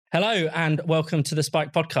Hello and welcome to the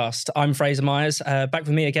Spike podcast. I'm Fraser Myers. Back with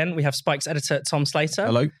me again, we have Spike's editor, Tom Slater.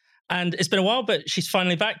 Hello. And it's been a while, but she's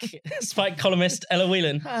finally back. Spike columnist, Ella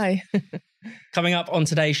Whelan. Hi. Coming up on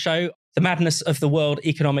today's show, the madness of the World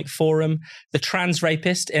Economic Forum, the trans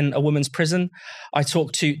rapist in a woman's prison. I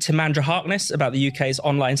talk to Timandra Harkness about the UK's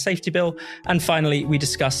online safety bill. And finally, we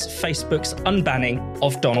discuss Facebook's unbanning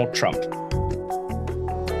of Donald Trump.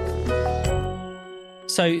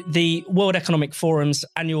 So the World Economic Forum's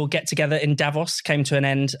annual get-together in Davos came to an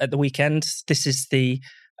end at the weekend. This is the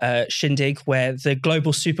shindig where the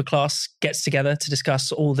global superclass gets together to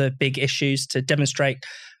discuss all the big issues, to demonstrate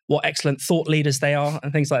what excellent thought leaders they are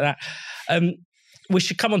and things like that. We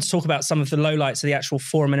should come on to talk about some of the lowlights of the actual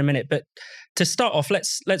forum in a minute. But to start off,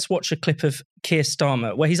 let's watch a clip of Keir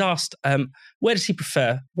Starmer where he's asked, where does he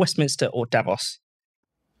prefer, Westminster or Davos?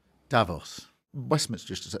 Davos.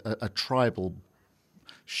 Westminster is just a tribal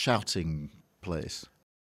shouting place.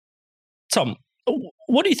 Tom,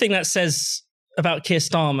 what do you think that says about Keir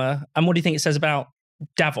Starmer, and what do you think it says about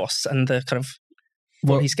Davos and the kind of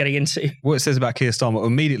what he's getting into? What it says about Keir Starmer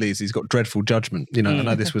immediately is he's got dreadful judgment. You know, I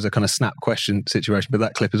know this was a kind of snap question situation, but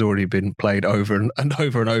that clip has already been played over and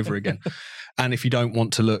over and over again. And if you don't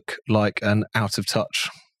want to look like an out of touch,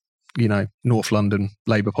 you know, North London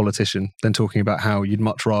Labour politician, then talking about how you'd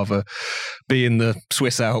much rather be in the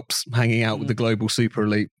Swiss Alps hanging out with the global super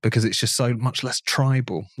elite because it's just so much less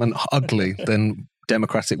tribal and ugly than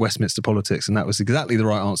democratic Westminster politics. And that was exactly the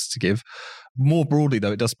right answer to give. More broadly,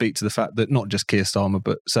 though, it does speak to the fact that not just Keir Starmer,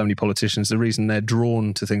 but so many politicians, the reason they're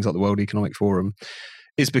drawn to things like the World Economic Forum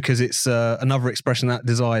is because it's another expression of that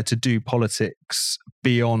desire to do politics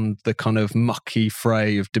beyond the kind of mucky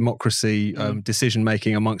fray of democracy,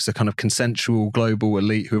 decision-making amongst a kind of consensual global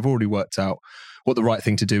elite who have already worked out what the right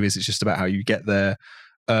thing to do is. It's just about how you get there.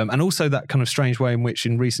 And also that kind of strange way in which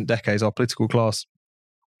in recent decades our political class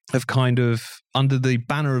have kind of, under the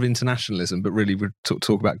banner of internationalism, but really we're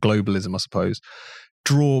talk about globalism, I suppose,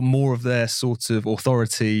 draw more of their sort of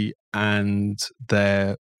authority and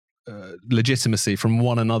their legitimacy from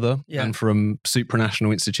one another and from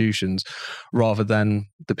supranational institutions rather than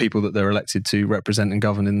the people that they're elected to represent and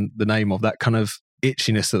govern in the name of. That kind of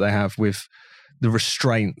itchiness that they have with the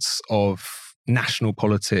restraints of national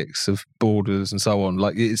politics, of borders and so on.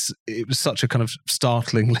 Like it was such a kind of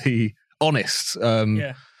startlingly honest,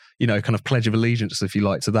 you know, kind of pledge of allegiance, if you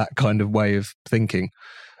like, to that kind of way of thinking.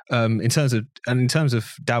 In terms of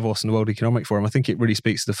Davos and the World Economic Forum, I think it really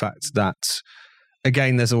speaks to the fact that,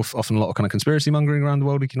 again, there's often a lot of kind of conspiracy mongering around the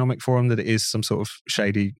World Economic Forum, that it is some sort of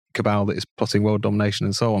shady cabal that is plotting world domination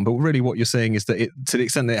and so on. But really what you're seeing is that it, to the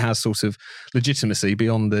extent that it has sort of legitimacy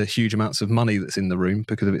beyond the huge amounts of money that's in the room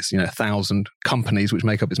because of its, 1,000 companies which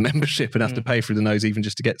make up its membership and have to pay through the nose even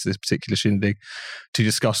just to get to this particular shindig to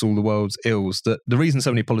discuss all the world's ills, that the reason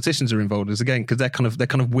so many politicians are involved is, again, because they're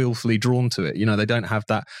kind of willfully drawn to it. You know, they don't have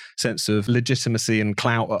that sense of legitimacy and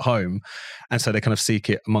clout at home, and so they kind of seek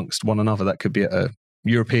it amongst one another. That could be at a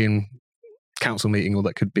European Council meeting, or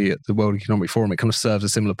that could be at the World Economic Forum. It kind of serves a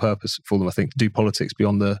similar purpose for them, I think, to do politics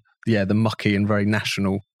beyond the mucky and very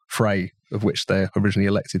national fray of which they're originally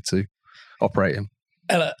elected to operate in.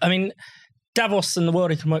 Ella, I mean, Davos and the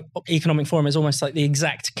World Economic Forum is almost like the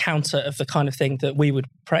exact counter of the kind of thing that we would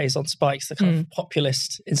praise on Spikes, the kind of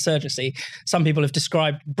populist insurgency. Some people have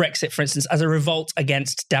described Brexit, for instance, as a revolt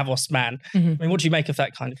against Davos man. I mean, what do you make of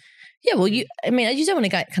that kind of? Yeah, well, you don't want to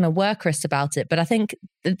get kind of workerist about it, but I think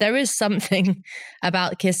there is something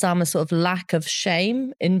about Keir Starmer's sort of lack of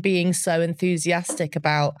shame in being so enthusiastic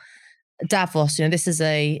about Davos. You know, this is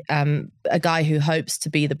a guy who hopes to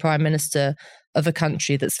be the prime minister of a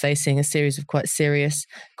country that's facing a series of quite serious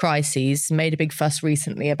crises. Made a big fuss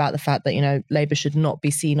recently about the fact that, Labour should not be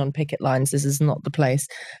seen on picket lines. This is not the place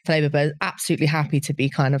for Labour, but absolutely happy to be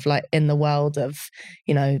kind of like in the world of,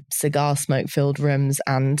 cigar smoke filled rooms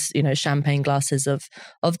and, champagne glasses of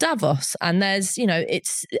Davos. And there's,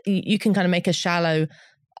 you can kind of make a shallow,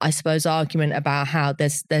 I suppose, argument about how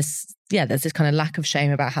there's this kind of lack of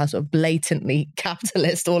shame about how sort of blatantly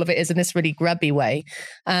capitalist all of it is in this really grubby way.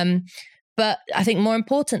 But I think more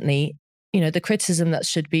importantly, the criticism that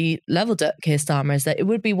should be leveled at Keir Starmer is that it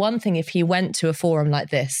would be one thing if he went to a forum like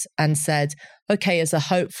this and said, okay, as a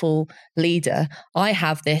hopeful leader, I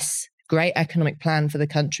have this great economic plan for the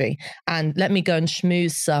country and let me go and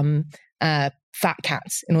schmooze some fat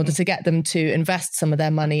cats in order to get them to invest some of their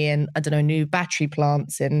money in, new battery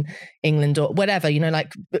plants in England or whatever,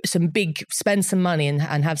 spend some money and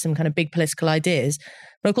have some kind of big political ideas.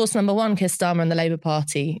 But of course, number one, Keir Starmer and the Labour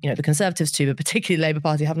Party, the Conservatives too, but particularly the Labour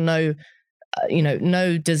Party, have no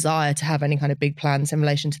no desire to have any kind of big plans in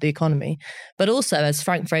relation to the economy. But also, as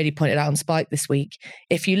Frank Frady pointed out on Spike this week,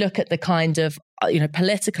 if you look at the kind of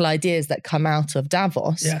political ideas that come out of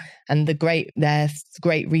Davos and their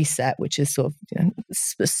great reset, which is sort of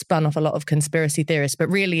spun off a lot of conspiracy theorists, but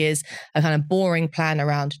really is a kind of boring plan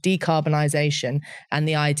around decarbonisation and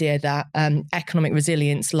the idea that economic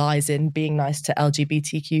resilience lies in being nice to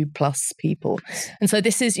LGBTQ plus people. And so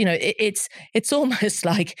this is, it's almost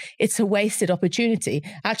like it's a wasted opportunity.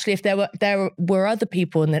 Actually, if there were other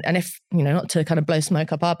people, and if not to kind of blow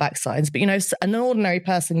smoke up our backsides, but an ordinary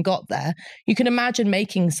person got there, you can imagine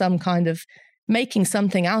making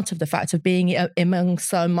something out of the fact of being among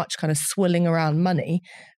so much kind of swilling around money.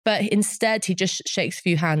 But instead, he just shakes a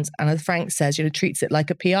few hands and, as Frank says, treats it like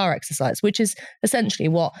a PR exercise, which is essentially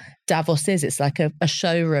what Davos is. It's like a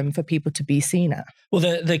showroom for people to be seen at. Well,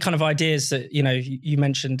 the kind of ideas that, you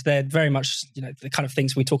mentioned, they're very much, the kind of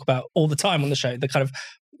things we talk about all the time on the show, the kind of,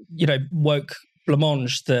 woke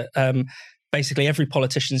blancmange that basically every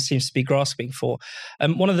politician seems to be grasping for.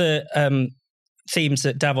 One of the themes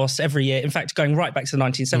at Davos every year, in fact, going right back to the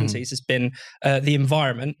 1970s, has been the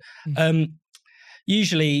environment.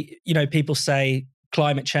 Usually, people say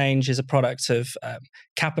climate change is a product of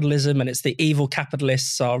capitalism and it's the evil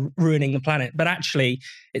capitalists are ruining the planet. But actually,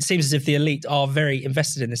 it seems as if the elite are very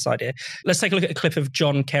invested in this idea. Let's take a look at a clip of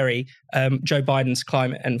John Kerry, Joe Biden's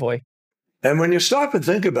climate envoy. And when you stop and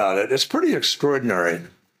think about it, it's pretty extraordinary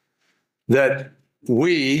that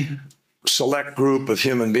we, select group of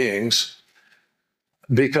human beings,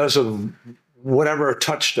 because of whatever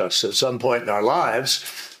touched us at some point in our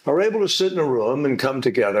lives, are able to sit in a room and come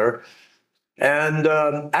together and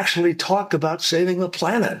actually talk about saving the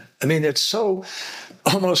planet. I mean, it's so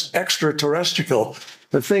almost extraterrestrial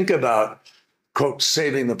to think about, quote,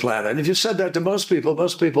 saving the planet. And if you said that to most people,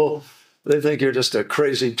 they think you're just a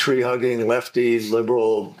crazy tree-hugging, lefty,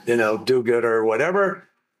 liberal, do-gooder, whatever.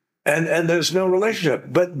 And there's no relationship.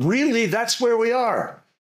 But really, that's where we are.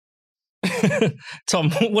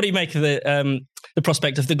 Tom, what do you make of the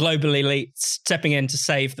prospect of the global elite stepping in to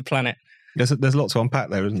save the planet? There's a lot to unpack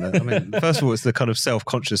there, isn't there? I mean, first of all, it's the kind of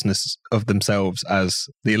self-consciousness of themselves as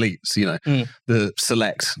the elites, the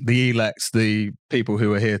select, the elects, the people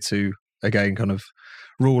who are here to, again, kind of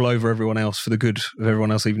rule over everyone else for the good of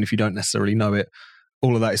everyone else, even if you don't necessarily know it.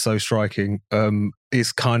 All of that is so striking.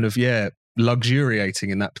 It's kind of, luxuriating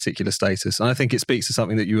in that particular status. And I think it speaks to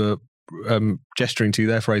something that you were gesturing to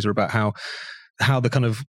there, Fraser, about how the kind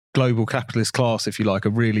of global capitalist class, if you like, are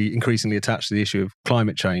really increasingly attached to the issue of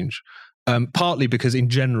climate change. Partly because in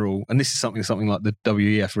general, and this is something like the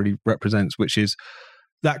WEF really represents, which is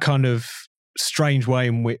that kind of strange way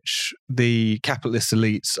in which the capitalist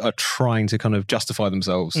elites are trying to kind of justify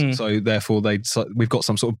themselves. So therefore, we've got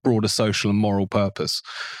some sort of broader social and moral purpose.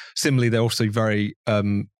 Similarly, they're also very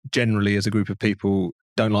generally, as a group of people,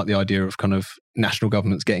 don't like the idea of kind of national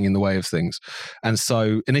governments getting in the way of things. And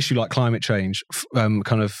so an issue like climate change kind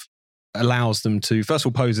of allows them to, first of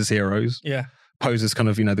all, pose as heroes. Yeah. Pose as kind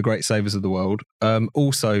of, the great savers of the world.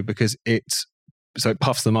 Also because it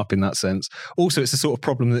puffs them up in that sense. Also, it's the sort of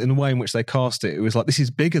problem that in the way in which they cast it, it was like, this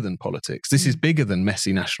is bigger than politics. This is bigger than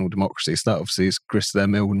messy national democracy. So that obviously is grist to their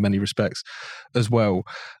mill in many respects as well.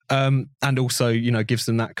 And also, gives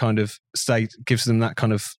them that kind of status.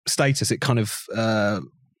 It kind of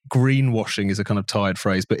greenwashing is a kind of tired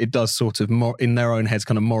phrase, but it does sort of more in their own heads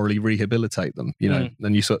kind of morally rehabilitate them,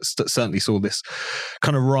 and you certainly saw this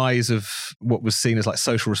kind of rise of what was seen as like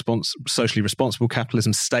socially responsible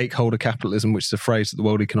capitalism, stakeholder capitalism, which is a phrase that the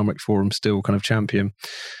World Economic Forum still kind of champion.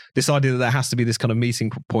 This idea that there has to be this kind of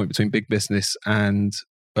meeting point between big business and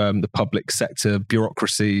the public sector,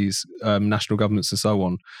 bureaucracies, national governments and so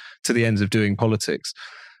on, to the ends of doing politics.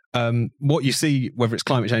 What you see, whether it's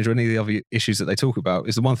climate change or any of the other issues that they talk about,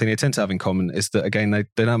 is the one thing they tend to have in common is that, again, they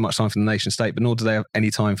don't have much time for the nation state, but nor do they have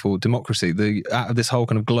any time for democracy. Out of this whole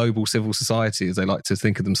kind of global civil society, as they like to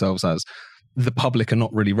think of themselves as, the public are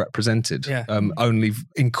not really represented, only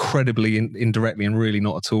incredibly indirectly and really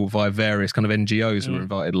not at all via various kind of NGOs who are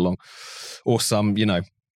invited along, or some,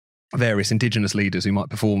 various indigenous leaders who might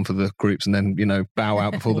perform for the groups and then, bow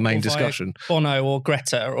out before the main discussion. Bono or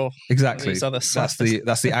Greta or exactly. These other that's the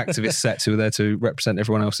activist set who are there to represent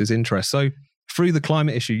everyone else's interests. So through the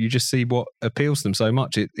climate issue, you just see what appeals to them so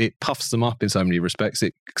much. It puffs them up in so many respects.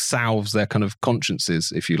 It salves their kind of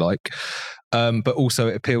consciences, if you like. But also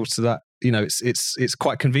it appeals to that, it's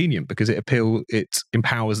quite convenient because it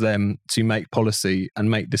empowers them to make policy and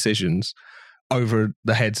make decisions over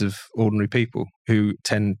the heads of ordinary people who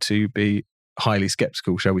tend to be highly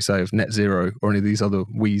sceptical, shall we say, of net zero or any of these other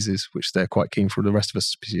wheezes, which they're quite keen for the rest of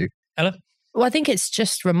us to pursue. Ella? Well, I think it's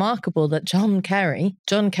just remarkable that John Kerry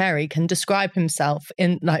can describe himself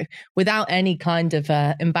in without any kind of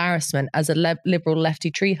embarrassment as a liberal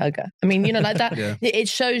lefty tree hugger. I mean, like that. Yeah. It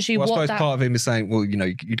shows you I suppose that part of him is saying, well,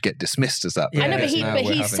 you'd get dismissed as that. Yeah. I know, but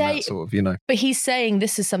he's saying But he's saying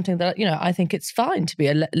this is something that I think it's fine to be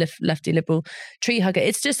a lefty liberal tree hugger.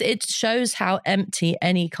 It's just, it shows how empty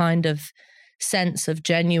any kind of sense of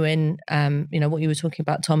genuine, what you were talking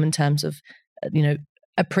about, Tom, in terms of,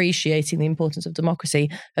 appreciating the importance of democracy,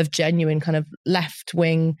 of genuine kind of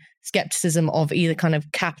left-wing skepticism of either kind of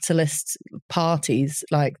capitalist parties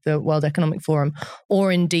like the World Economic Forum,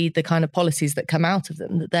 or indeed the kind of policies that come out of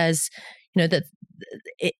them. That there's,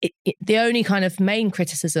 the only kind of main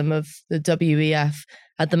criticism of the WEF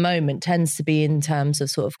at the moment tends to be in terms of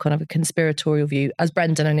sort of kind of a conspiratorial view, as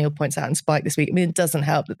Brendan O'Neill points out in Spike this week. I mean, it doesn't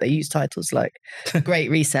help that they use titles like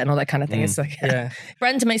Great Reset and all that kind of thing. It's like,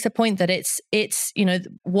 Brendan makes the point that it's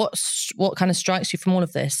what kind of strikes you from all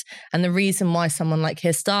of this, and the reason why someone like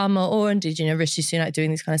Keir Starmer, or indeed Rishi Sunak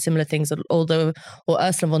doing these kind of similar things, or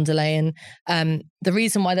Ursula von der Leyen, the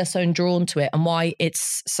reason why they're so drawn to it and why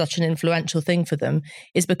it's such an influential thing for them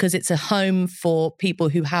is because it's a home for people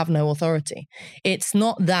who have no authority. It's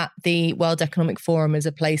not that the World Economic Forum is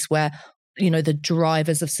a place where the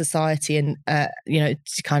drivers of society and to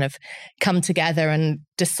kind of come together and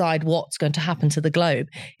decide what's going to happen to the globe.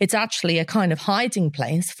 It's actually a kind of hiding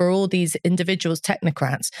place for all these individuals,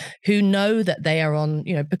 technocrats, who know that they are on,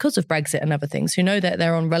 because of Brexit and other things, who know that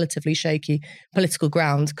they're on relatively shaky political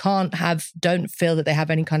ground, don't feel that they have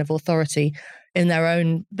any kind of authority in their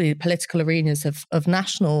own political arenas of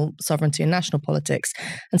national sovereignty and national politics,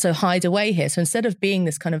 and so hide away here. So instead of being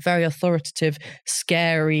this kind of very authoritative,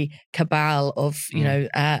 scary cabal of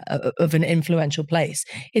of an influential place,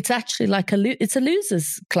 it's actually like it's a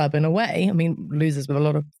losers club in a way. I mean, losers with a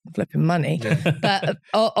lot of flipping money, but of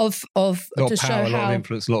a lot to of power, show a lot how of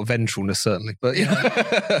influence, a lot of ventralness, certainly. But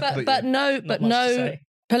but no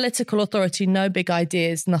political authority, no big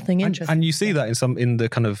ideas, nothing interesting. And you see that in the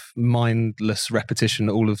kind of mindless repetition,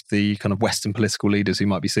 all of the kind of Western political leaders who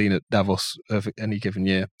might be seen at Davos of any given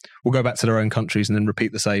year will go back to their own countries and then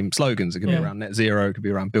repeat the same slogans. It could be around net zero, it could be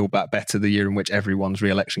around Build Back Better, the year in which everyone's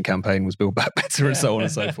re-election campaign was Build Back Better, and so on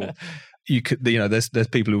and so forth. You could, there's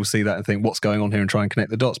people who will see that and think, what's going on here, and try and connect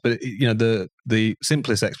the dots. But the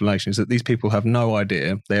simplest explanation is that these people have no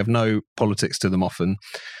idea. They have no politics to them often.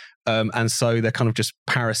 And so they're kind of just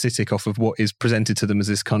parasitic off of what is presented to them as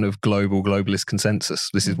this kind of globalist consensus.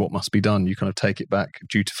 This is what must be done. You kind of take it back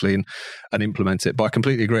dutifully and implement it. But I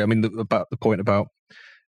completely agree. I mean, about the point about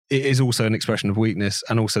it is also an expression of weakness,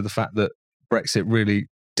 and also the fact that Brexit really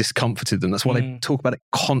discomforted them. That's why they talk about it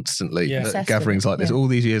constantly at gatherings like this all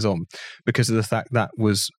these years on, because of the fact that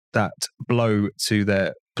was that blow to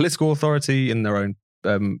their political authority in their own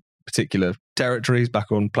particular territories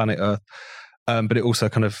back on planet Earth. But it also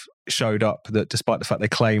kind of showed up that despite the fact they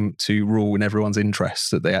claim to rule in everyone's interests,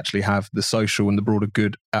 that they actually have the social and the broader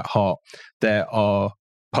good at heart, there are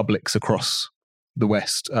publics across the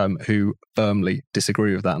West who firmly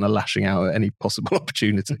disagree with that and are lashing out at any possible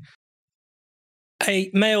opportunity. A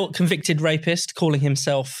male convicted rapist calling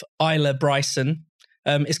himself Isla Bryson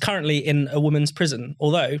is currently in a women's prison,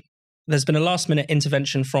 although there's been a last-minute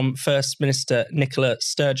intervention from First Minister Nicola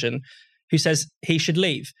Sturgeon, who says he should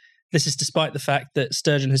leave. This is despite the fact that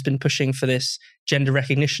Sturgeon has been pushing for this gender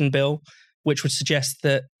recognition bill, which would suggest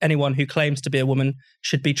that anyone who claims to be a woman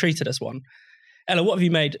should be treated as one. Ella, what have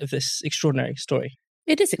you made of this extraordinary story?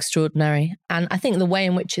 It is extraordinary. And I think the way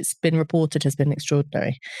in which it's been reported has been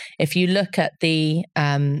extraordinary. If you look at the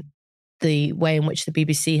way in which the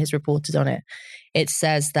BBC has reported on it, it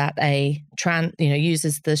says that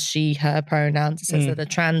uses the she, her pronouns. It says that a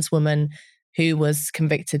trans woman who was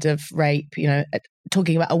convicted of rape,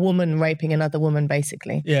 talking about a woman raping another woman,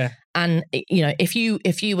 basically. Yeah. And, if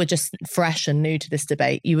you were just fresh and new to this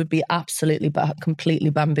debate, you would be absolutely completely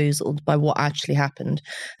bamboozled by what actually happened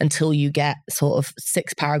until you get sort of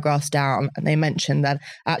 6 paragraphs down and they mention that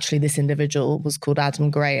actually this individual was called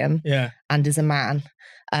Adam Graham and is a man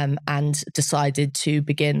and decided to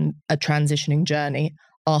begin a transitioning journey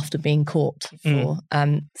after being caught for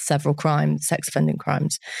several crimes, sex offending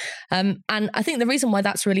crimes. And I think the reason why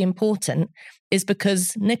that's really important is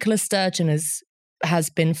because Nicola Sturgeon has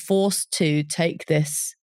been forced to take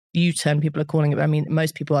this U-turn, people are calling it. I mean,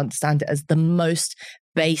 most people understand it as the most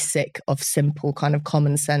basic of simple kind of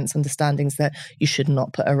common sense understandings that you should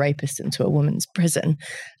not put a rapist into a woman's prison.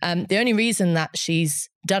 The only reason that she's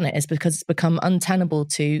done it is because it's become untenable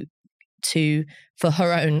to for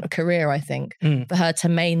her own career, I think, for her to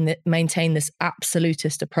maintain this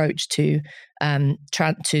absolutist approach to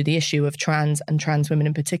the issue of trans and trans women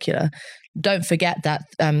in particular. Don't forget that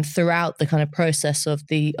throughout the kind of process of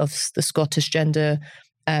the Scottish Gender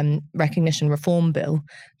Recognition Reform Bill,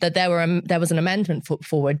 that there was an amendment put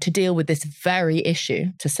forward to deal with this very issue,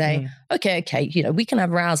 to say, okay, you know, we can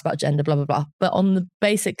have rows about gender, blah, blah, blah, but on the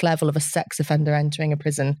basic level of a sex offender entering a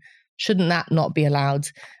prison, shouldn't that not be allowed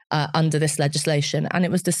under this legislation? And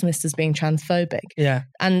it was dismissed as being transphobic. Yeah.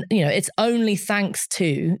 And, you know, it's only thanks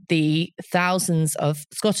to the thousands of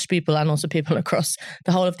Scottish people and also people across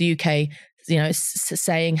the whole of the UK, you know,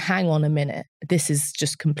 saying, hang on a minute, this is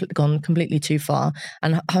just gone completely too far.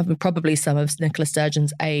 And having probably some of Nicola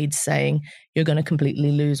Sturgeon's aides saying, you're going to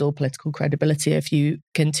completely lose all political credibility if you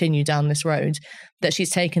continue down this road, that she's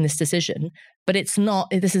taken this decision. But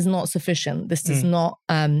this is not sufficient. This does not,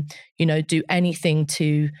 you know, do anything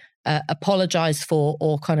to apologise for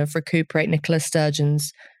or kind of recuperate Nicola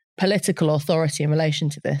Sturgeon's political authority in relation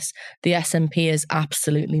to this. The SNP is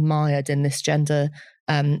absolutely mired in this gender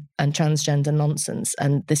and transgender nonsense.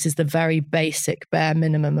 And this is the very basic, bare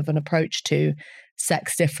minimum of an approach to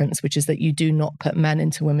sex difference, which is that you do not put men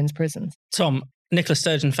into women's prisons. Tom, Nicola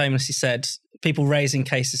Sturgeon famously said, people raising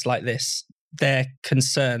cases like this, their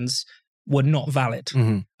concerns were not valid.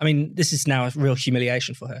 I mean, this is now a real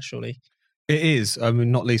humiliation for her, surely. It is. I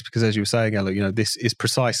mean, not least because, as you were saying, Ella, you know, this is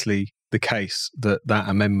precisely the case that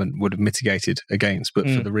amendment would have mitigated against, but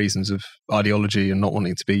for the reasons of ideology and not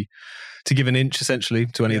wanting to give an inch, essentially,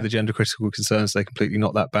 to any of the gender critical concerns, they completely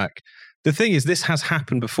knocked that back. The thing is, this has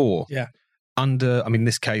happened before. Yeah.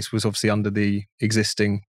 This case was obviously under the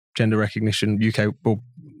existing gender recognition, UK, or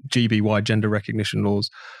GB-wide gender recognition laws,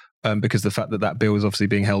 because the fact that bill is obviously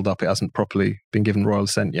being held up, it hasn't properly been given royal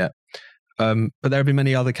assent yet. But there have been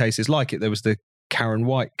many other cases like it. There was the Karen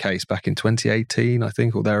White case back in 2018, I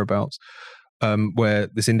think, or thereabouts, where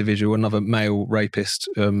this individual, another male rapist,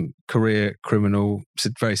 career criminal,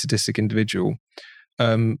 very sadistic individual,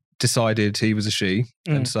 decided he was a she,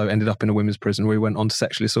 and so ended up in a women's prison where he went on to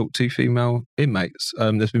sexually assault 2 female inmates.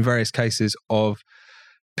 There's been various cases of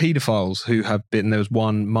paedophiles who have been. There was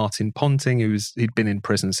one, Martin Ponting, he'd been in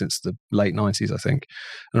prison since the late 90s, I think,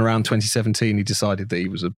 and around 2017 he decided that he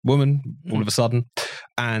was a woman all of a sudden,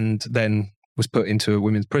 and then was put into a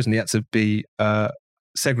women's prison. He had to be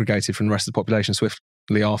segregated from the rest of the population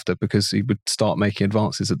swiftly after, because he would start making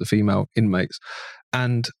advances at the female inmates.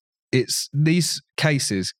 And it's these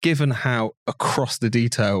cases, given how across the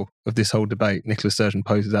detail of this whole debate Nicola Sturgeon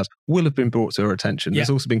poses as, will have been brought to her attention. There's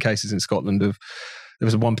also been cases in Scotland of, there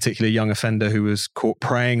was one particular young offender who was caught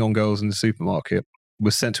preying on girls in the supermarket,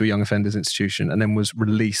 was sent to a young offenders institution, and then was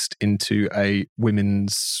released into a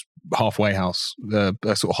women's halfway house, a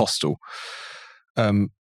sort of hostel.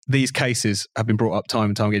 These cases have been brought up time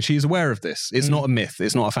and time again. She's aware of this. It's not a myth.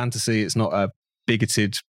 It's not a fantasy. It's not a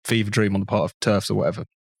bigoted fever dream on the part of TERFs or whatever.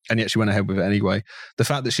 And yet she went ahead with it anyway. The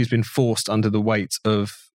fact that she's been forced under the weight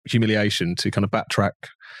of humiliation to kind of backtrack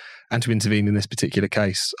and to intervene in this particular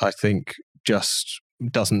case, I think just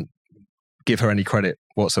doesn't give her any credit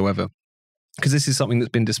whatsoever. Because this is something that's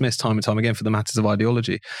been dismissed time and time again for the matters of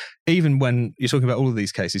ideology. Even when you're talking about all of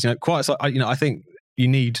these cases, I think you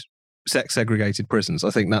need sex segregated prisons. I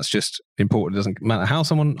think that's just important. It doesn't matter how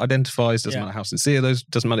someone identifies, doesn't matter how sincere those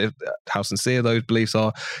beliefs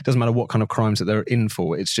are, doesn't matter what kind of crimes that they're in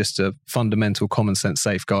for. It's just a fundamental common sense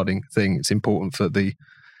safeguarding thing. It's important for the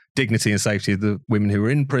dignity and safety of the women who are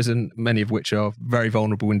in prison, many of which are very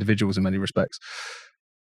vulnerable individuals in many respects.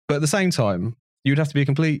 But at the same time, you would have to be a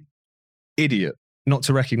complete idiot not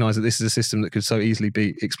to recognise that this is a system that could so easily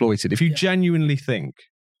be exploited. If you genuinely think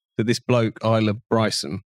that this bloke, Isla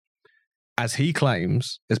Bryson, as he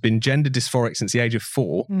claims, has been gender dysphoric since the age of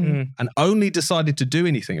 4 and only decided to do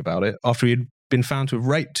anything about it after he had been found to have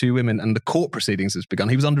raped 2 women and the court proceedings has begun.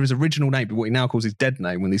 He was under his original name, but what he now calls his dead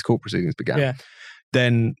name when these court proceedings began.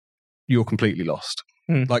 Then you're completely lost.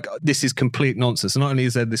 Like, this is complete nonsense. And not only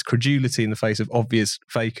is there this credulity in the face of obvious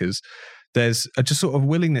fakers, there's a just sort of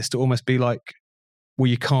willingness to almost be like, well,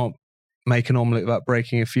 you can't make an omelette without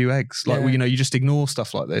breaking a few eggs. Like, well, you just ignore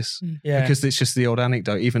stuff like this because it's just the old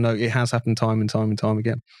anecdote, even though it has happened time and time and time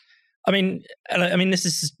again. I mean, this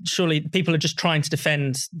is surely, people are just trying to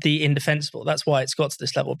defend the indefensible. That's why it's got to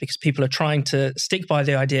this level, because people are trying to stick by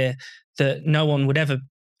the idea that no one would ever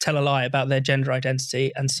tell a lie about their gender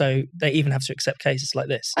identity, and so they even have to accept cases like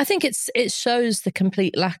this. I think it shows the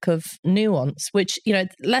complete lack of nuance, which,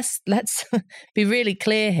 let's be really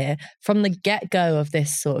clear here. From the get-go of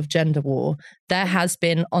this sort of gender war, there has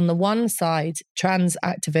been, on the one side, trans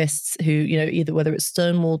activists who, either whether it's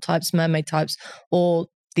Stonewall types, mermaid types, or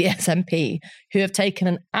the SNP, who have taken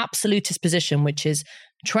an absolutist position, which is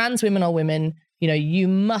trans women are women. You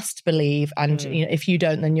must believe, and if you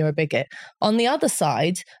don't, then you're a bigot. On the other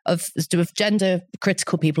side of gender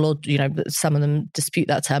critical people, or some of them dispute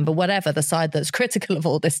that term, but whatever, the side that's critical of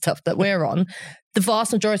all this stuff that we're on, the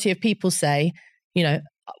vast majority of people say,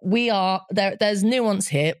 we are there. There's nuance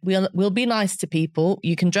here. We'll be nice to people.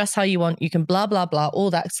 You can dress how you want. You can blah blah blah. All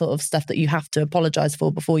that sort of stuff that you have to apologize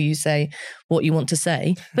for before you say what you want to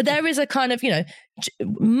say. But there is a kind of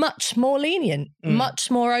much more lenient, much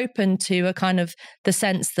more open to a kind of the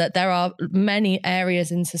sense that there are many areas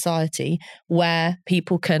in society where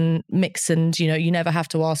people can mix, and you never have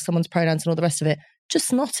to ask someone's pronouns and all the rest of it.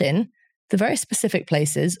 Just not in the very specific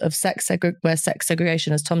places of where sex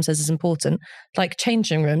segregation, as Tom says, is important, like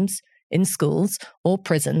changing rooms in schools or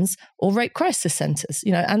prisons or rape crisis centres,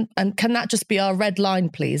 and can that just be our red line,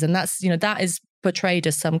 please? And that's, that is portrayed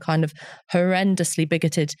as some kind of horrendously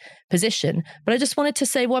bigoted position. But I just wanted to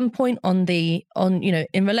say one point in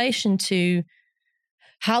relation to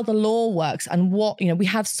how the law works and what, we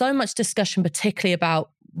have so much discussion, particularly about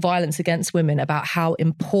violence against women, about how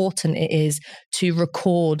important it is to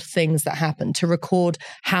record things that happen, to record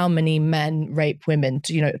how many men rape women,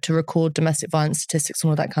 to record domestic violence statistics and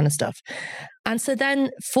all that kind of stuff. And so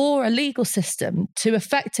then for a legal system to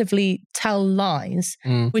effectively tell lies,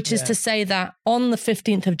 which is to say that on the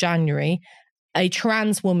 15th of January, a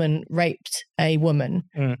trans woman raped a woman,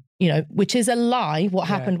 which is a lie. What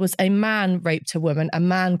happened was a man raped a woman, a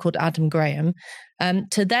man called Adam Graham,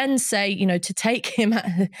 to then say, to take him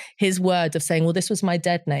at his word of saying, well, this was my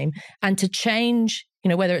dead name, and to change,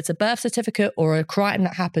 whether it's a birth certificate or a crime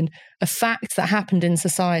that happened, a fact that happened in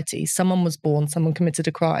society, someone was born, someone committed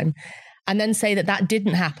a crime, and then say that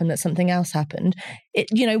didn't happen, that something else happened.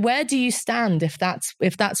 Where do you stand if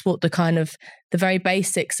that's what the kind of the very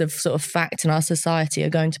basics of sort of fact in our society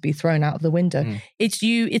are going to be thrown out of the window?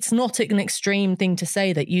 It's not an extreme thing to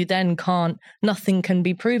say that you then nothing can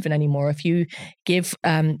be proven anymore if you give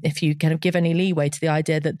kind of give any leeway to the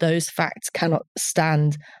idea that those facts cannot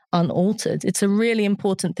stand unaltered. It's a really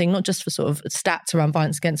important thing, not just for sort of stats around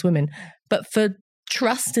violence against women, but for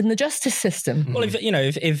trust in the justice system. Well, as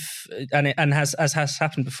has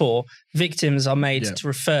happened before, victims are made to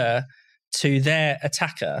refer to their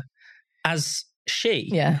attacker as she,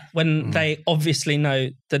 when they obviously know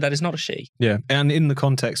that is not a she. Yeah, and in the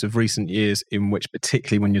context of recent years, in which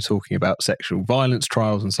particularly when you're talking about sexual violence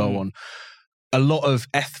trials and so on, a lot of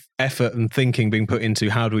effort and thinking being put into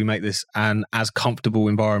how do we make this an as comfortable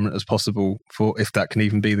environment as possible for, if that can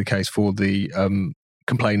even be the case, for the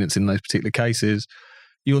complainants in those particular cases.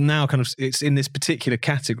 You're now it's in this particular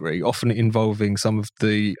category, often involving some of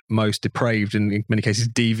the most depraved and in many cases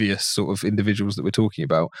devious sort of individuals that we're talking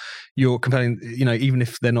about. You're compelling, even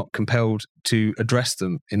if they're not compelled to address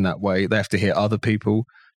them in that way, they have to hear other people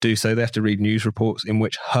do so. They have to read news reports in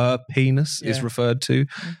which her penis is referred to.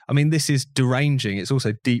 I mean, this is deranging. It's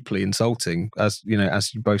also deeply insulting, as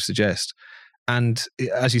you both suggest. And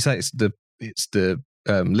as you say, it's the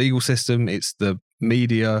legal system, it's the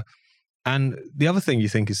media. And the other thing you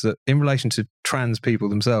think is that in relation to trans people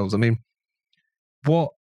themselves, I mean,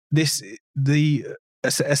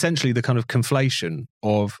 essentially the kind of conflation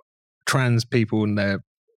of trans people and their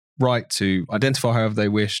right to identify however they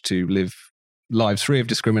wish, to live lives free of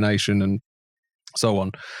discrimination and so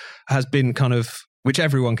on, has been kind of, which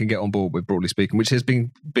everyone can get on board with, broadly speaking, which has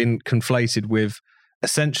been conflated with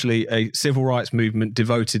essentially a civil rights movement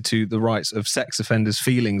devoted to the rights of sex offenders'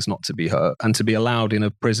 feelings not to be hurt and to be allowed in a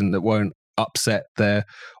prison that won't upset their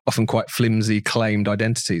often quite flimsy claimed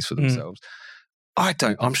identities for themselves.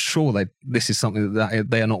 I'm sure this is something that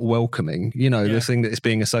they are not welcoming. The thing that is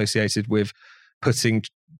being associated with putting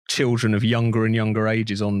children of younger and younger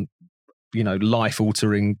ages on,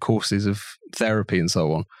 life-altering courses of therapy and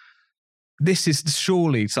so on. This is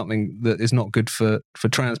surely something that is not good for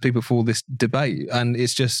trans people for this debate. And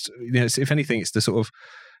it's just, if anything, it's the sort of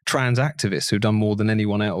trans activists who've done more than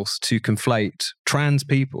anyone else to conflate trans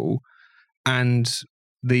people and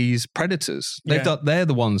these predators. They're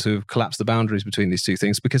the ones who have collapsed the boundaries between these two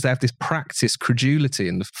things because they have this practiced credulity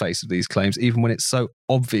in the face of these claims, even when it's so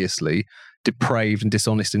obviously depraved and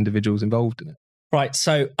dishonest individuals involved in it. Right,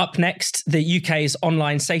 so up next, the UK's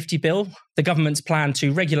online safety bill. The government's plan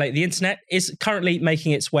to regulate the internet is currently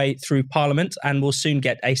making its way through Parliament and will soon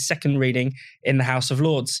get a second reading in the House of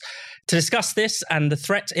Lords. To discuss this and the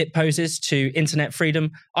threat it poses to internet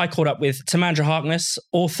freedom, I caught up with Tamandra Harkness,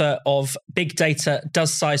 author of Big Data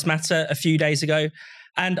Does Size Matter, a few days ago.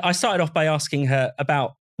 And I started off by asking her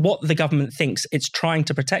about what the government thinks it's trying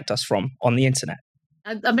to protect us from on the internet.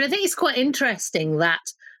 I mean, I think it's quite interesting that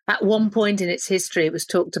At one point in its history, it was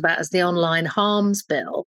talked about as the Online Harms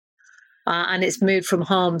Bill, and it's moved from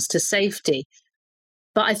harms to safety.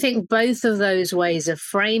 But I think both of those ways of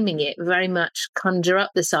framing it very much conjure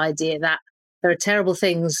up this idea that there are terrible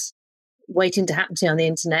things waiting to happen to you on the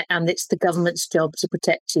internet, and it's the government's job to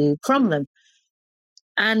protect you from them.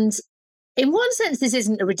 And in one sense, this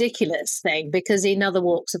isn't a ridiculous thing, because in other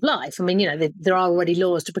walks of life, I mean, there are already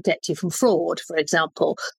laws to protect you from fraud, for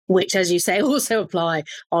example, which, as you say, also apply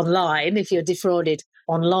online. If you're defrauded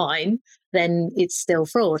online, then it's still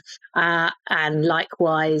fraud. And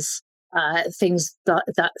likewise, things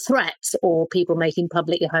that threats or people making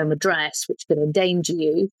public your home address, which could endanger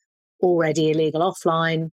you, already illegal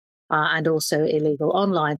offline and also illegal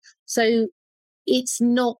online. So it's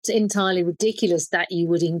not entirely ridiculous that you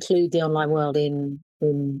would include the online world in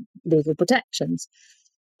legal protections.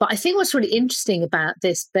 But I think what's really interesting about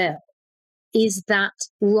this bill is that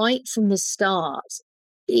right from the start,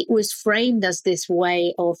 it was framed as this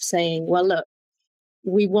way of saying, well, look,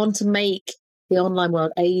 we want to make the online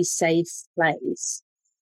world a safe place,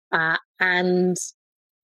 and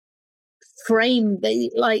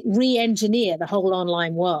re-engineer the whole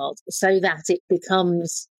online world so that it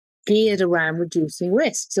becomes geared around reducing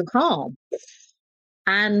risks of harm.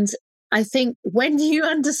 And I think when you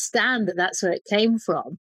understand that that's where it came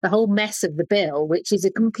from, the whole mess of the bill, which is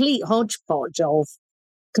a complete hodgepodge of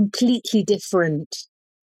completely different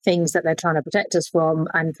things that they're trying to protect us from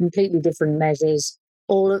and completely different measures,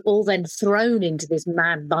 all then thrown into this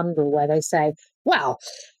mad bundle where they say, well,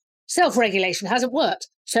 self-regulation hasn't worked,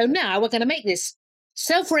 so now we're going to make this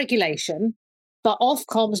self-regulation, but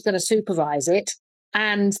Ofcom's going to supervise it.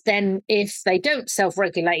 And then if they don't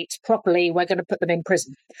self-regulate properly, we're going to put them in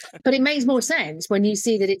prison. But it makes more sense when you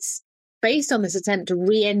see that it's based on this attempt to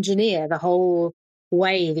re-engineer the whole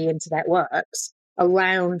way the internet works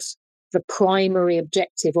around the primary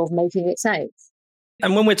objective of making it safe.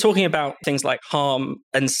 And when we're talking about things like harm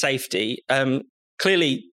and safety,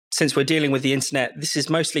 clearly, since we're dealing with the internet, this is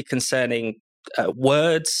mostly concerning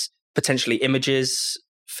words, potentially images,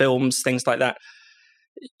 films, things like that.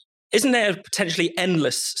 Isn't there a potentially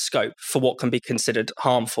endless scope for what can be considered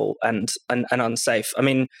harmful and unsafe? I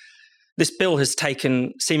mean, this bill has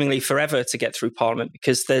taken seemingly forever to get through Parliament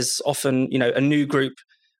because there's often, a new group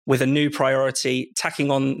with a new priority tacking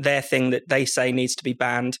on their thing that they say needs to be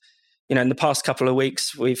banned. In the past couple of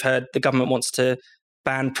weeks, we've heard the government wants to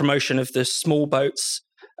ban promotion of the small boats.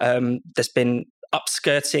 There's been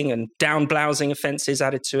upskirting and down-blousing offences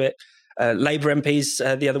added to it. Labour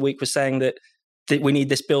MPs the other week were saying that we need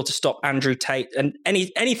this bill to stop Andrew Tate, and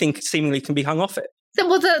anything seemingly can be hung off it.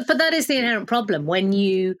 But that is the inherent problem when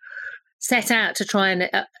you set out to try and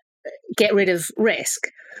get rid of risk.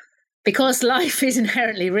 Because life is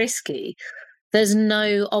inherently risky, there's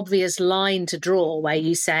no obvious line to draw where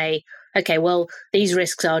you say, okay, well, these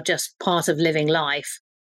risks are just part of living life,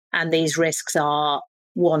 and these risks are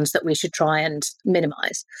ones that we should try and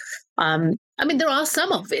minimise. There are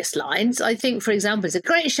some obvious lines. I think, for example, it's a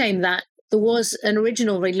great shame that there was an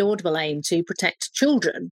original very laudable aim to protect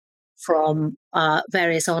children from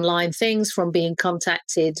various online things, from being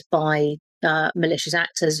contacted by malicious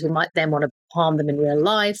actors who might then want to harm them in real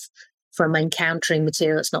life, from encountering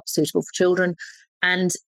material that's not suitable for children.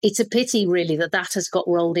 And it's a pity, really, that has got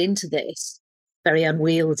rolled into this very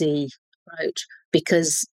unwieldy approach,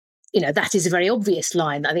 because, that is a very obvious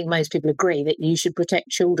line. I think most people agree that you should protect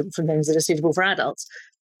children from things that are suitable for adults.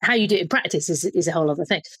 How you do it in practice is a whole other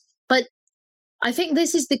thing. But I think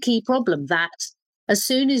this is the key problem, that as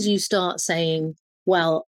soon as you start saying,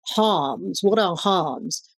 well, harms, what are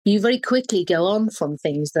harms? You very quickly go on from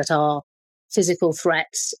things that are physical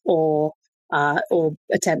threats or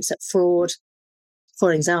attempts at fraud,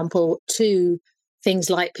 for example, to things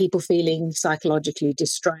like people feeling psychologically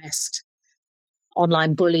distressed,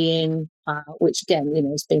 online bullying, which again,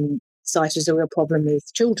 has been cited as a real problem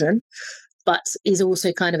with children, but is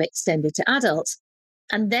also kind of extended to adults.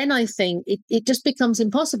 And then I think it just becomes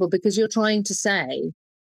impossible, because you're trying to say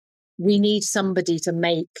we need somebody to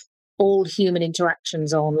make all human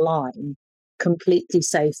interactions online completely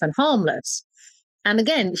safe and harmless. And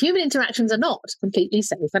again, human interactions are not completely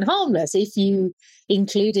safe and harmless if you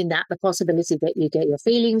include in that the possibility that you get your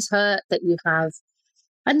feelings hurt, that you have.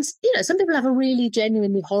 And, some people have a really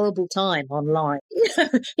genuinely horrible time online.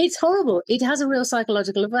 It's horrible. It has a real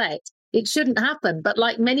psychological effect. It shouldn't happen. But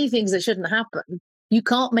like many things that shouldn't happen, you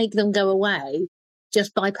can't make them go away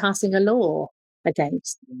just by passing a law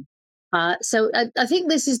against them. So I think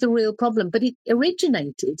this is the real problem. But it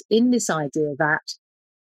originated in this idea that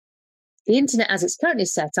the internet, as it's currently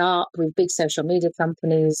set up with big social media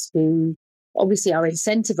companies who obviously are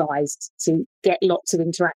incentivized to get lots of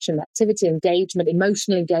interaction, activity, engagement,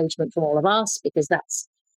 emotional engagement from all of us, because that's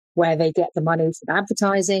where they get the money from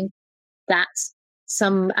advertising, that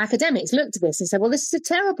some academics looked at this and said, well, this is a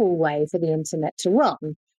terrible way for the internet to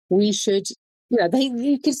run. We should,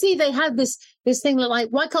 you can see they had this thing like,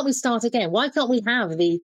 why can't we start again? Why can't we have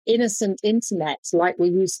the innocent internet like we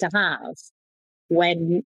used to have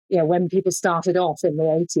when people started off in the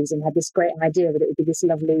 80s and had this great idea that it would be this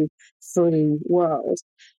lovely free world.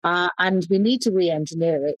 And we need to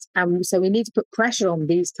re-engineer it. And so we need to put pressure on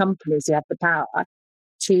these companies who have the power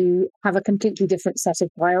to have a completely different set of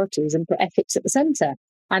priorities and put ethics at the centre.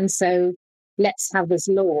 And so let's have this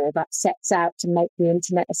law that sets out to make the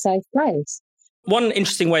internet a safe place. One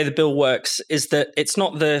interesting way the bill works is that it's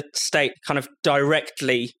not the state kind of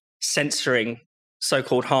directly censoring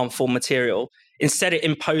so-called harmful material. Instead, it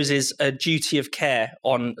imposes a duty of care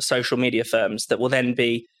on social media firms that will then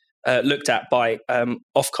be looked at by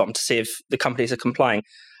Ofcom to see if the companies are complying.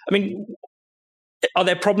 I mean, are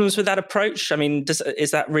there problems with that approach? I mean,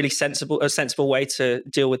 is that really a sensible way to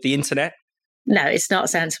deal with the internet? No, it's not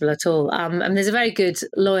sensible at all. And there's a very good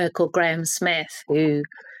lawyer called Graham Smith who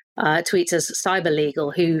tweets as Cyber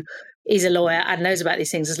Legal, who is a lawyer and knows about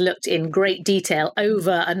these things, has looked in great detail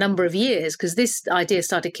over a number of years, because this idea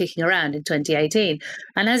started kicking around in 2018.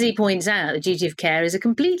 And as he points out, the duty of care is a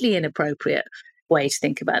completely inappropriate way to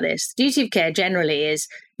think about this. Duty of care generally is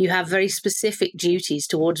you have very specific duties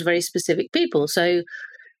towards very specific people. So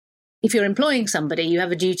if you're employing somebody, you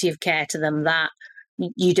have a duty of care to them that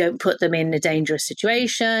you don't put them in a dangerous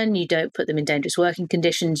situation, you don't put them in dangerous working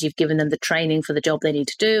conditions, you've given them the training for the job they need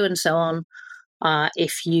to do, and so on.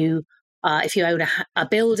 If you own a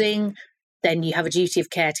building, then you have a duty of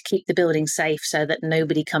care to keep the building safe so that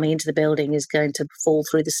nobody coming into the building is going to fall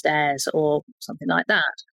through the stairs or something like that.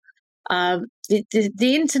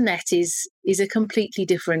 The internet is a completely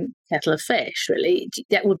different kettle of fish, really.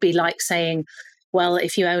 That would be like saying, well,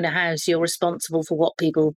 if you own a house, you're responsible for what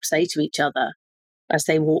people say to each other as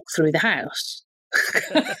they walk through the house.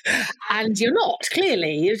 And you're not,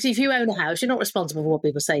 clearly. If you own a house, you're not responsible for what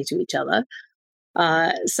people say to each other.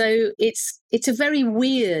 So it's a very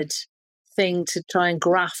weird thing to try and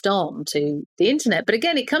graft on to the internet. But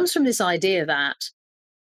again, it comes from this idea that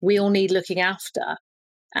we all need looking after,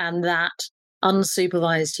 and that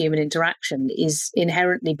unsupervised human interaction is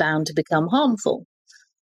inherently bound to become harmful.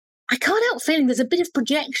 I can't help feeling there's a bit of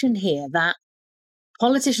projection here that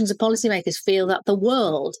politicians and policymakers feel that the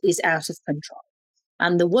world is out of control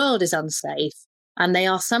and the world is unsafe, and they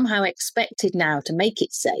are somehow expected now to make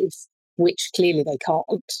it safe, which clearly they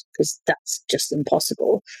can't, because that's just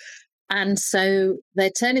impossible. And so they're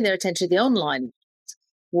turning their attention to the online world,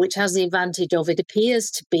 which has the advantage of it appears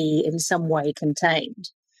to be in some way contained.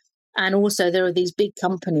 And also there are these big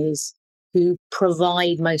companies who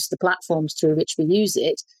provide most of the platforms through which we use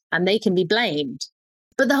it, and they can be blamed.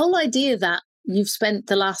 But the whole idea that you've spent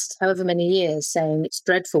the last however many years saying it's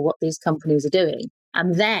dreadful what these companies are doing,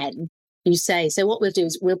 and then you say, so what we'll do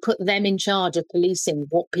is we'll put them in charge of policing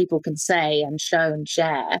what people can say and show and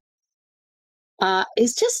share,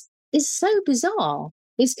 is so bizarre.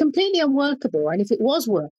 It's completely unworkable. And if it was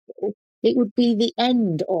workable, it would be the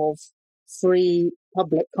end of free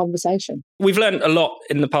public conversation. We've learned a lot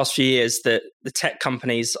in the past few years that the tech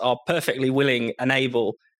companies are perfectly willing and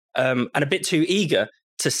able and a bit too eager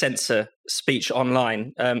to censor speech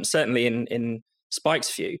online, certainly in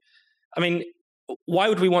Spike's view. I mean, why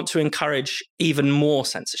would we want to encourage even more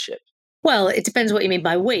censorship? Well, it depends what you mean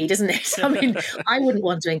by we, doesn't it? I mean, I wouldn't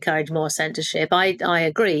want to encourage more censorship. I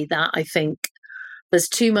agree that I think there's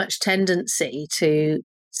too much tendency to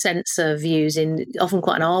censor views in often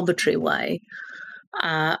quite an arbitrary way.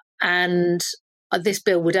 And this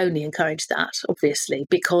bill would only encourage that, obviously,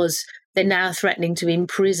 because they're now threatening to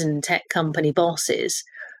imprison tech company bosses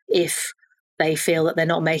if they feel that they're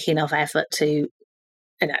not making enough effort to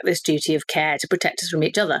enact this duty of care to protect us from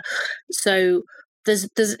each other. So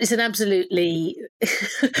it's an absolutely,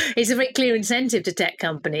 it's a very clear incentive to tech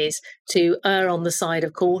companies to err on the side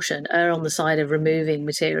of caution, err on the side of removing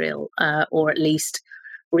material, or at least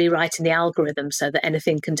rewriting the algorithm so that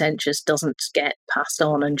anything contentious doesn't get passed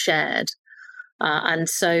on and shared. And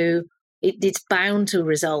so it's bound to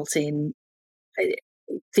result in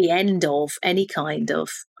the end of any kind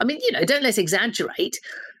of, I mean, don't let's exaggerate.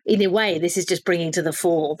 In a way, this is just bringing to the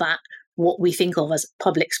fore that what we think of as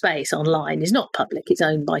public space online is not public. It's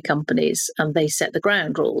owned by companies and they set the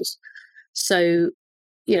ground rules. So,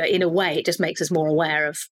 in a way, it just makes us more aware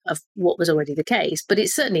of what was already the case, but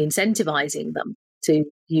it's certainly incentivizing them to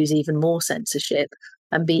use even more censorship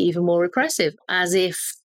and be even more repressive, as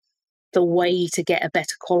if the way to get a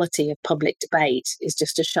better quality of public debate is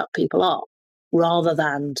just to shut people up rather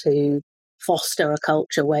than to foster a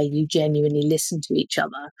culture where you genuinely listen to each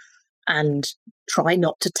other and try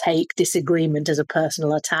not to take disagreement as a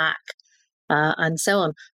personal attack, and so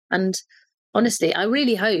on. And honestly, I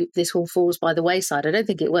really hope this all falls by the wayside. I don't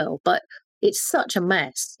think it will, but it's such a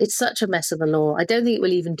mess. It's such a mess of a law. I don't think it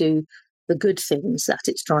will even do the good things that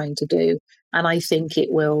it's trying to do. And I think it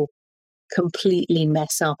will completely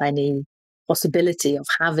mess up any possibility of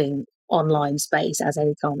having online space as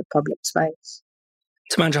any kind of public space.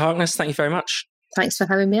 Timandra Harkness, thank you very much. Thanks for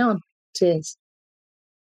having me on. Cheers.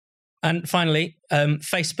 And finally,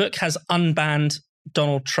 Facebook has unbanned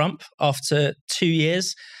Donald Trump after 2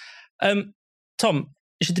 years. Tom,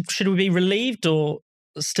 should we be relieved or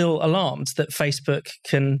still alarmed that Facebook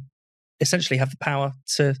can essentially have the power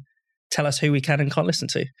to tell us who we can and can't listen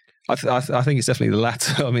to? I think it's definitely the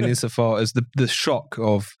latter. I mean, insofar as the shock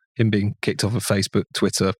of him being kicked off of Facebook,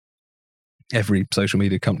 Twitter, every social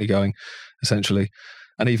media company going, essentially.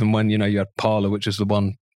 And even when, you had Parler, which is the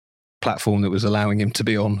one platform that was allowing him to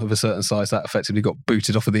be on of a certain size, that effectively got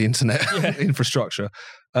booted off of the internet infrastructure.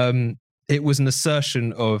 It was an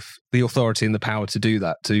assertion of the authority and the power to do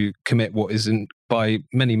that, to commit what isn't, by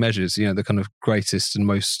many measures, the kind of greatest and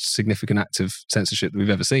most significant act of censorship that we've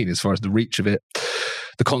ever seen, as far as the reach of it,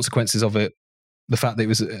 the consequences of it, the fact that it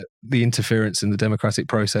was the interference in the democratic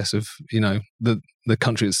process of, the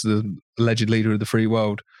country that's the alleged leader of the free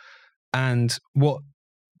world. And what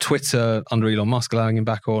Twitter, under Elon Musk, allowing him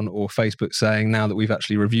back on, or Facebook saying, now that we've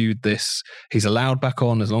actually reviewed this, he's allowed back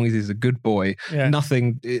on as long as he's a good boy. Yeah.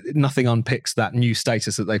 Nothing unpicks that new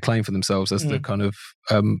status that they claim for themselves as the kind of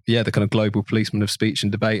the kind of global policeman of speech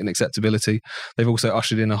and debate and acceptability. They've also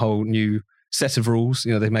ushered in a whole new set of rules.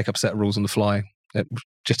 They make up a set of rules on the fly,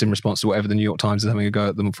 just in response to whatever the New York Times is having a go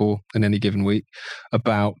at them for in any given week,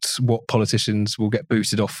 about what politicians will get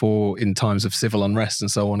booted off for in times of civil unrest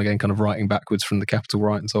and so on, again, kind of writing backwards from the capital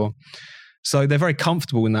right and so on. So they're very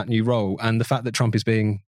comfortable in that new role. And the fact that Trump is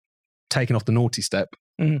being taken off the naughty step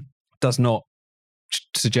does not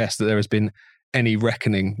suggest that there has been any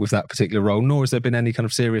reckoning with that particular role, nor has there been any kind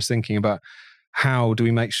of serious thinking about how do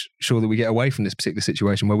we make sure that we get away from this particular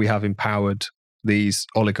situation where we have empowered these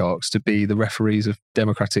oligarchs to be the referees of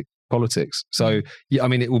democratic politics. So, I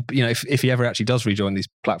mean, it will, if he ever actually does rejoin these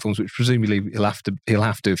platforms, which presumably he'll have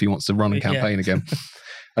to if he wants to run a campaign again,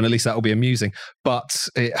 and at least that will be amusing. But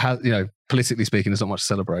it has, politically speaking, there's not much to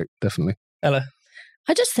celebrate. Definitely, Ella.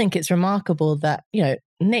 I just think it's remarkable that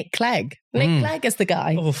Nick Clegg is the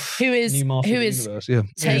guy who is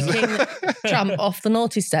taking Trump off the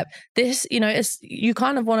naughty step. This, you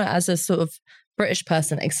kind of want to, as a sort of British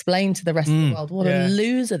person, explain to the rest of the world what a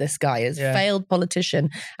loser this guy is, failed politician,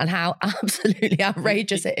 and how absolutely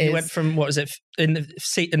outrageous it is. He went from, what was it, in the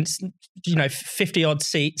seat, 50 odd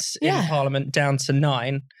seats in Parliament down to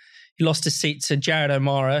 9. He lost his seat to Jared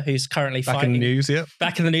O'Mara, who's currently back in the news.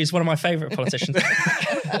 Back in the news, one of my favourite politicians,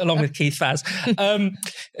 along with Keith Faz,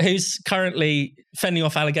 who's currently fending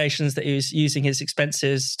off allegations that he was using his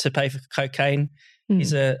expenses to pay for cocaine.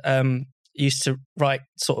 He's used to write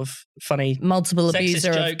sort of funny multiple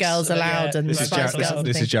abuser jokes of Girls Aloud and this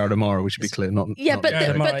is Jared O'Mara, we should be clear, not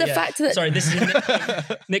the fact that this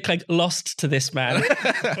is Nick Clegg lost to this man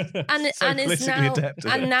and is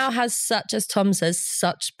now has such, as Tom says,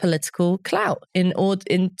 such political clout in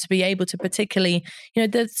to be able to, particularly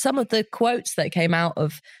some of the quotes that came out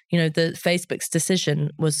of the Facebook's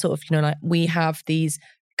decision was sort of like, we have these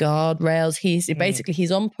guardrails,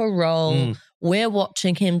 he's on parole, we're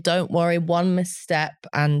watching him, don't worry, one misstep.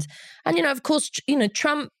 And of course,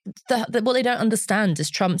 Trump, what they don't understand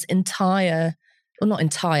is Trump's not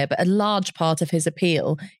entire, but a large part of his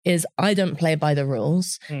appeal is, I don't play by the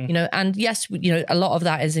rules, and yes, a lot of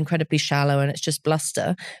that is incredibly shallow and it's just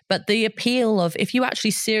bluster. But the appeal of, if you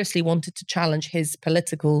actually seriously wanted to challenge his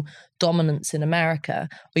political dominance in America,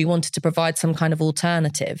 or you wanted to provide some kind of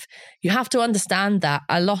alternative, you have to understand that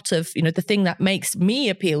a lot of, the thing that makes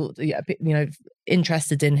me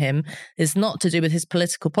interested in him is not to do with his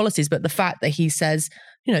political policies, but the fact that he says,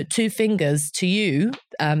 2 fingers to you,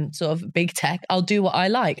 sort of big tech, I'll do what I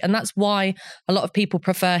like. And that's why a lot of people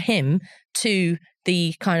prefer him to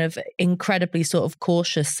the kind of incredibly sort of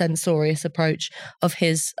cautious, censorious approach of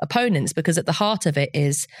his opponents, because at the heart of it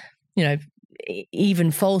is,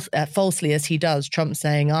 even falsely as he does, Trump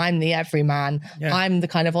saying, I'm the everyman, I'm the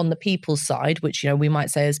kind of on the people's side, which, we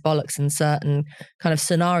might say is bollocks in certain kind of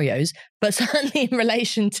scenarios, but certainly in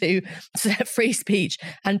relation to free speech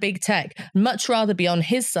and big tech, much rather be on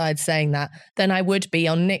his side saying that than I would be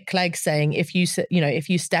on Nick Clegg saying, if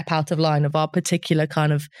you step out of line of our particular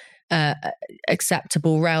kind of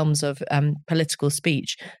acceptable realms of political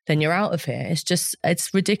speech, then you're out of here.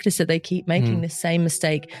 It's ridiculous that they keep making this same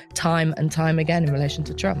mistake time and time again in relation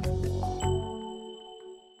to Trump.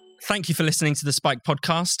 Thank you for listening to the Spike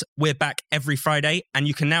podcast. We're back every Friday, and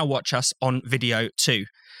you can now watch us on video too.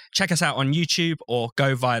 Check us out on YouTube or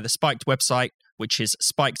go via the Spiked website, which is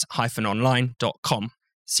spiked-online.com.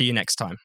 See you next time.